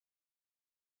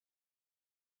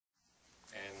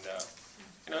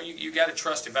You know, you got to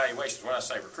trust evaluations. What I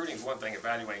say, recruiting is one thing,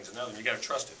 evaluating is another. You got to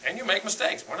trust it, and you make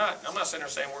mistakes. I'm not sitting there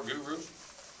saying we're gurus.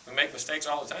 We make mistakes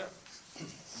all the time,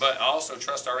 but I also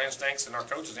trust our instincts and our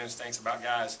coaches' instincts about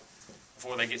guys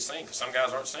before they get seen. Because some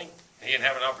guys aren't seen. He didn't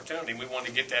have an opportunity. We wanted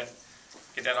to get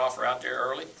that offer out there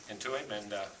early and to him,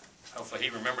 and hopefully he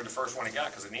remembered the first one he got.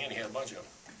 Because in the end, he had a bunch of them.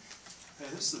 Hey,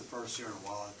 this is the first year in a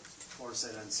while Florida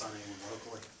State hasn't signed anyone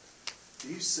locally. Do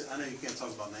you see, I know you can't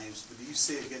talk about names, but do you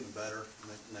see it getting better in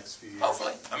the next few years?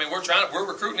 Hopefully. I mean, we're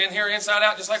recruiting in here inside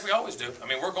out just like we always do. I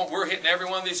mean, we're hitting every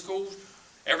one of these schools.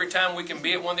 Every time we can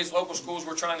be at one of these local schools,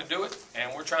 we're trying to do it,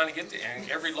 and we're trying to get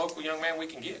every local young man we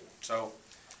can get. So,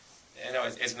 you know,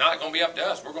 it's not going to be up to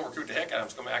us. We're going to recruit the heck out of them.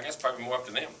 It's going to be, I guess, probably more up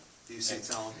to them. Do you see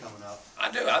talent coming up?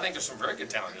 I do. I think there's some very good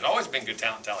talent. There's always been good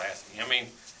talent in Tallahassee. I mean,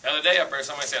 the other day up there,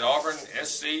 somebody said Auburn,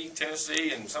 SC,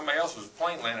 Tennessee, and somebody else was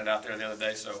plane landed out there the other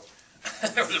day. So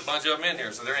there was a bunch of them in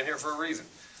here. So they're in here for a reason.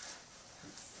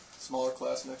 Smaller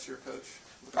class next year, Coach?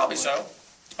 Probably so.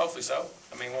 Hopefully so.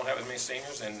 I mean, we won't have as many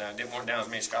seniors and didn't want down as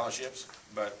many scholarships,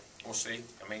 but we'll see.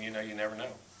 I mean, you know, you never know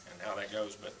and how that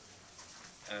goes, but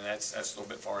that's a little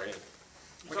bit far ahead.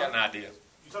 We got an idea.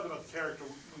 You talked about the character.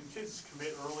 When kids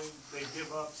commit early, they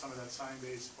give up some of that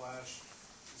sign-based flash.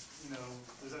 You know,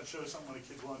 does that show something when a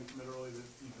kid's willing to commit early? That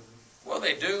you know. Well,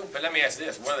 they do, but let me ask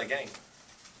this: what do they gain?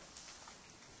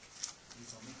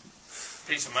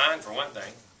 Peace of mind, for one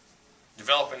thing.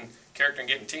 Developing character and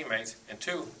getting teammates, and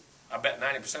two, I bet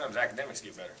 90% of them's academics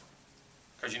get better.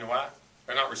 Because you know why?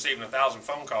 They're not receiving 1,000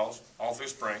 phone calls all through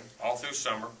spring, all through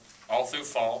summer, all through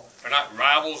fall. They're not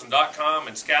Rivals and .com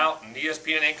and Scout and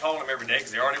ESPN ain't calling them every day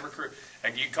because they already recruit.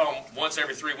 Like you call them once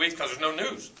every 3 weeks because there's no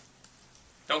news.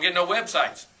 Don't get no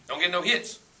websites. Don't get no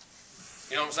hits.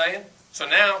 You know what I'm saying? So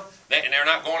now, they're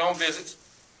not going on visits.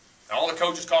 All the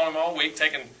coaches calling them all week,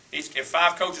 if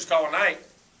 5 coaches call a night,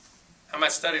 how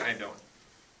much studying are they doing?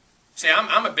 See,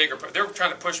 I'm a bigger, they're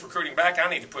trying to push recruiting back. I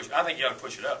think you got to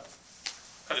push it up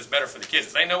because it's better for the kids.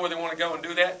 If they know where they want to go and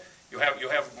do that, you'll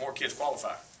have more kids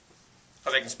qualify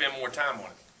because they can spend more time on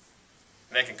it.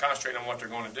 And they can concentrate on what they're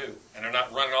going to do. And they're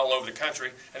not running all over the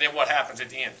country. And then what happens at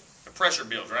the end? The pressure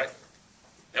builds, right?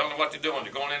 They don't know what they're doing.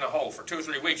 They're going in a hole for 2 or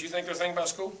 3 weeks. You think they're thinking about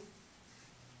school?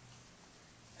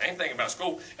 They ain't thinking about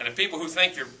school. And the people who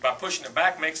think by pushing it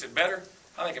back makes it better,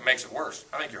 I think it makes it worse.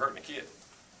 I think you're hurting the kid.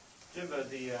 Jimbo,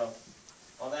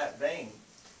 on that vein,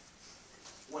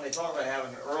 when they talk about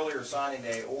having an earlier signing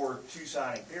day or 2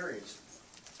 signing periods,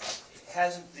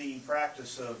 hasn't the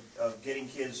practice of getting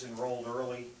kids enrolled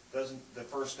early, doesn't the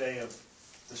first day of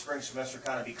the spring semester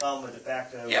kind of become a de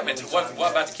facto? Yeah, but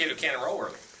what about the kid who can't enroll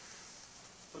early?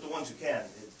 But the ones who can.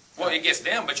 Well, it gets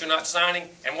them, but you're not signing,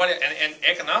 and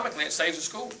economically it saves the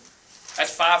school.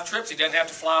 That's 5 trips he doesn't have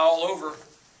to fly all over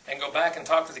and go back and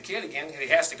talk to the kid again that he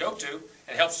has to go to,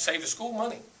 and helps save the school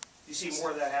money. You see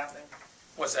more of that happening?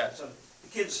 What's that? So the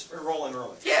kids are enrolling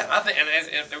early. Yeah, I think, and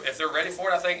if they're ready for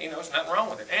it, I think there's nothing wrong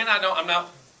with it. And I'm not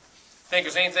think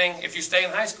there's anything if you stay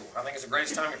in high school. I think it's the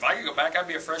greatest time. If I could go back, I'd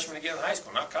be a freshman again in high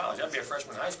school, not college. I'd be a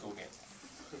freshman in high school again.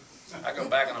 I'd go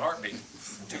back in a heartbeat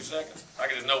in 2 seconds. I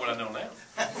could just know what I know now.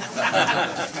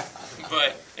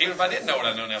 But even if I didn't know what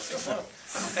I know now, it's still fun.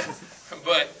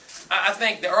 But I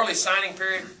think the early signing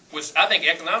period I think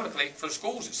economically, for the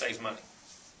schools, it saves money.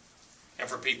 And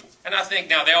for people. And I think,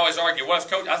 now they always argue, well,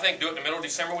 coach, I think do it in the middle of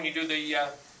December when you do the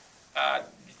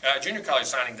junior college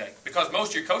signing day. Because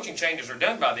most of your coaching changes are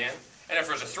done by then. And if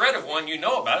there's a threat of one, you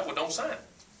know about it, well, don't sign.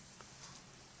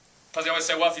 Because they always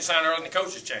say, well, if you sign early, the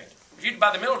coaches change. If you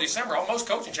by the middle of December, most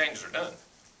coaching changes are done.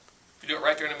 You do it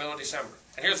right there in the middle of December.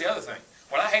 And here's the other thing.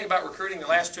 What I hate about recruiting the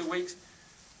last 2 weeks,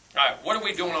 all right, what are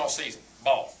we doing all season?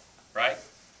 Ball, right?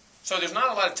 So there's not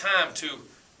a lot of time to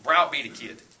browbeat a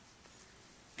kid.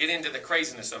 Get into the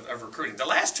craziness of recruiting. The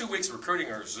last 2 weeks of recruiting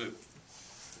are a zoo.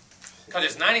 Because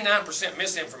it's 99%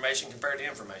 misinformation compared to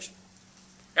information.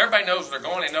 Everybody knows where they're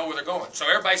going, they know where they're going. So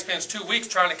everybody spends 2 weeks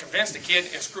trying to convince the kid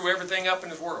and screw everything up in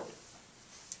his world.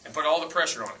 And put all the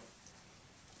pressure on him.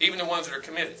 Even the ones that are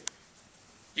committed.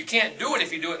 You can't do it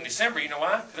if you do it in December. You know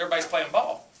why? Because everybody's playing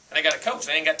ball. And they got a coach.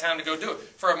 They ain't got time to go do it.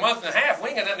 For a month and a half, we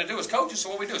ain't got nothing to do as coaches, so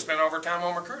what we do is spend all of our time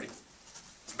on recruiting.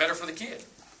 It's better for the kid.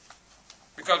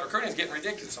 Because recruiting is getting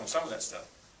ridiculous on some of that stuff.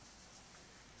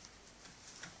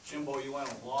 Jimbo, you went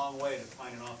a long way to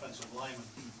find an offensive lineman,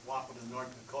 Wapton in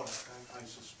North Dakota. I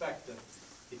suspect that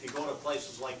if you go to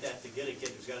places like that to get a kid,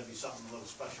 there's got to be something a little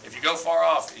special. If you go far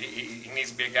off, he needs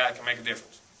to be a guy that can make a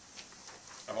difference.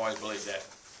 I've always believed that.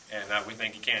 And we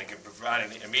think he can. He can provide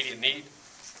an immediate need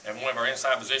at one of our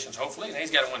inside positions, hopefully. And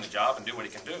he's got to win the job and do what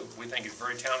he can do. We think he's a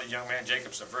very talented young man.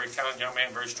 Jacob's a very talented young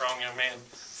man, very strong young man,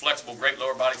 flexible, great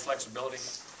lower body flexibility.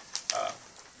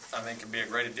 I think can be a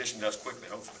great addition to us quickly,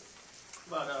 hopefully.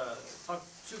 About, talk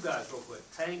two guys real quick.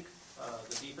 Tank,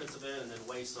 the defensive end, and then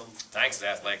Waysome. Tank's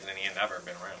as athletic as any end I've ever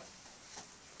been around.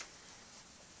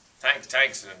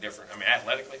 Tank's in a different, I mean,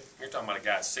 athletically, you're talking about a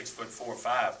guy 6'4" or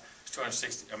 5",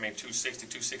 260,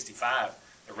 265,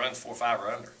 that runs 4.5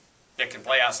 or under, that can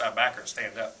play outside backer and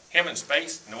stand up. Him in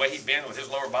space, and the way he bend with his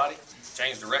lower body,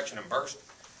 change direction and burst,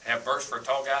 have burst for a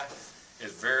tall guy,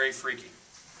 is very freaky.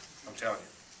 I'm telling you.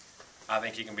 I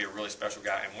think he can be a really special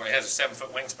guy. And he has a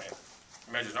 7-foot wingspan.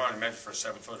 He measures arm and measures for a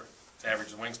 7-footer. It's average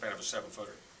the wingspan of a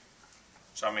 7-footer.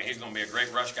 So, I mean, he's going to be a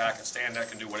great rush guy, can stand there,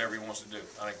 can do whatever he wants to do.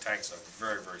 I think Tank's a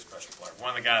very, very special player.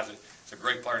 One of the guys that's a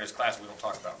great player in his class we don't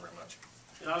talk about very much.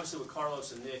 And obviously with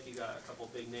Carlos and Nick, you got a couple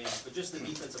big names. But just the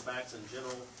defensive backs in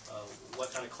general,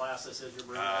 what kind of class this is you're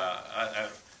bringing up?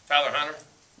 Tyler Hunter,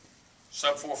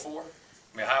 sub 4'4",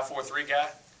 a high 4'3" guy,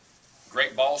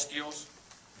 great ball skills,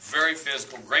 very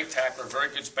physical, great tackler, very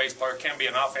good space player, can be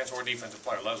an offensive or defensive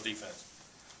player, loves defense.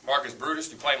 Marcus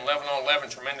Brutus, who played 11-on-11,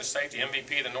 tremendous safety,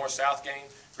 MVP of the North-South game,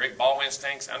 great ball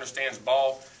instincts, understands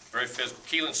ball, very physical.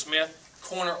 Keelan Smith,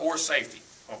 corner or safety.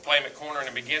 We'll play him at corner in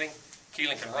the beginning.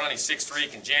 Keelan can run, he's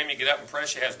 6'3", can jam you, get up and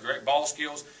press you, has great ball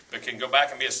skills, but can go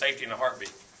back and be a safety in a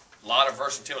heartbeat. A lot of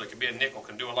versatility, can be a nickel,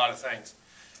 can do a lot of things.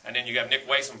 And then you got Nick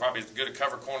Waysome, probably as good a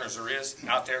cover corner as there is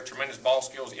out there, tremendous ball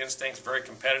skills, instincts, very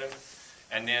competitive.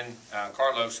 And then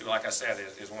Carlos, who, like I said,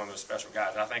 is one of those special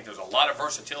guys. I think there's a lot of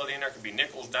versatility in there. It could be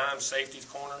nickels, dimes, safeties,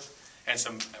 corners, and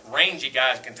some rangy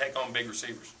guys can take on big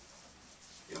receivers.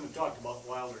 You haven't talked about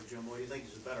Wilder, Jim. What do you think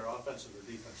he's a better offensive or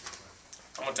defensive player?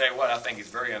 I'm going to tell you what, I think he's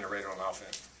very underrated on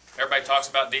offense. Everybody talks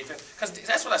about defense, because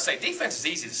that's what I say. Defense is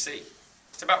easy to see.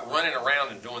 It's about running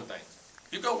around and doing things.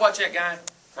 You go watch that guy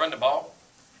run the ball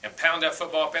and pound that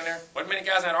football up in there. Wasn't many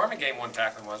guys in that Army game one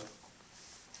tackling, was it?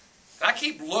 And I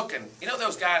keep looking. You know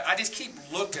those guys, I just keep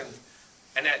looking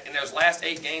in those last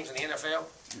 8 games in the NFL.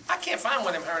 I can't find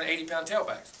one of them 180-pound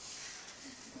tailbacks.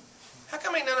 How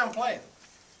come ain't none of them playing?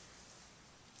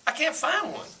 I can't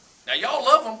find one. Now, y'all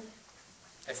love them.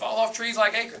 They fall off trees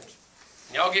like acorns.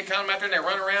 And y'all get kind of out there and they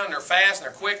run around and they're fast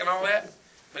and they're quick and all that.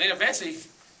 But then eventually,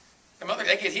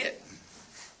 they get hit.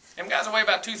 Them guys will weigh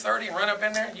about 230 and run up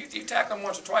in there. You tackle them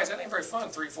once or twice. That ain't very fun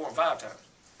 3, 4, and 5 times.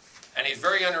 And he's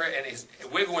very and his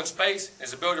wiggle in space,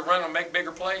 his ability to run and make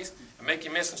bigger plays and make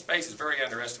you miss in space is very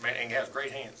underestimated, and he has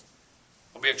great hands.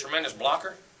 Will be a tremendous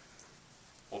blocker.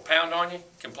 Will pound on you.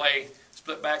 Can play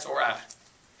split backs or eye.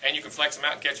 And you can flex him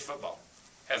out and catch a football.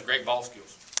 Has great ball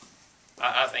skills.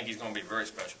 I think he's going to be very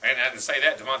special. And to say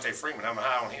that, Devontae Freeman, I'm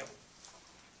high on him.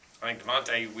 I think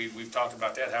Devontae, we've talked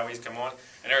about that, how he's come on.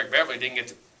 And Eric Beverly didn't get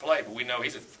to play, but we know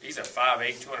he's a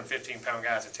 5'8", 215-pound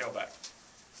guy as a tailback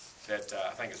that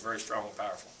I think is very strong and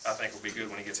powerful. I think will be good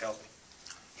when he gets healthy.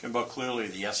 Jimbo, clearly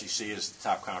the SEC is the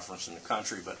top conference in the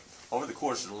country, but over the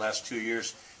course of the last 2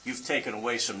 years, you've taken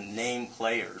away some name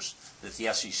players that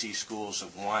the SEC schools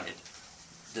have wanted.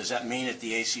 Does that mean that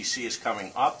the ACC is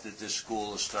coming up, that this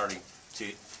school is starting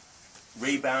to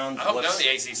rebound? I hope none of the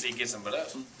ACC gets them but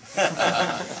us.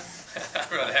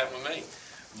 I'd rather have them with me.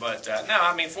 But, no,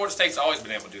 I mean, Florida State's always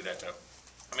been able to do that, though.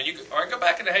 I mean, all right, go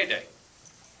back in the heyday.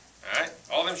 All right?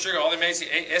 All them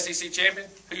SEC champions,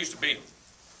 who used to beat them?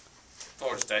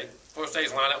 Florida State. Florida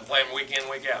State's line up and play them week in,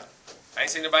 week out. I ain't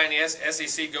seen nobody in the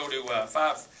SEC go to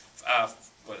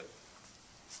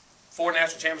 4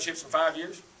 national championships in 5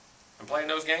 years and play in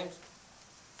those games.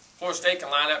 Florida State can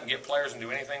line up and get players and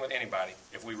do anything with anybody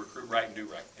if we recruit right and do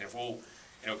right. And if we'll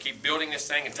keep building this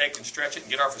thing and take and stretch it and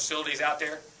get our facilities out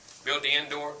there, build the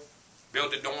indoor,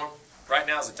 build the dorm, right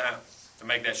now's the time to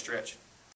make that stretch.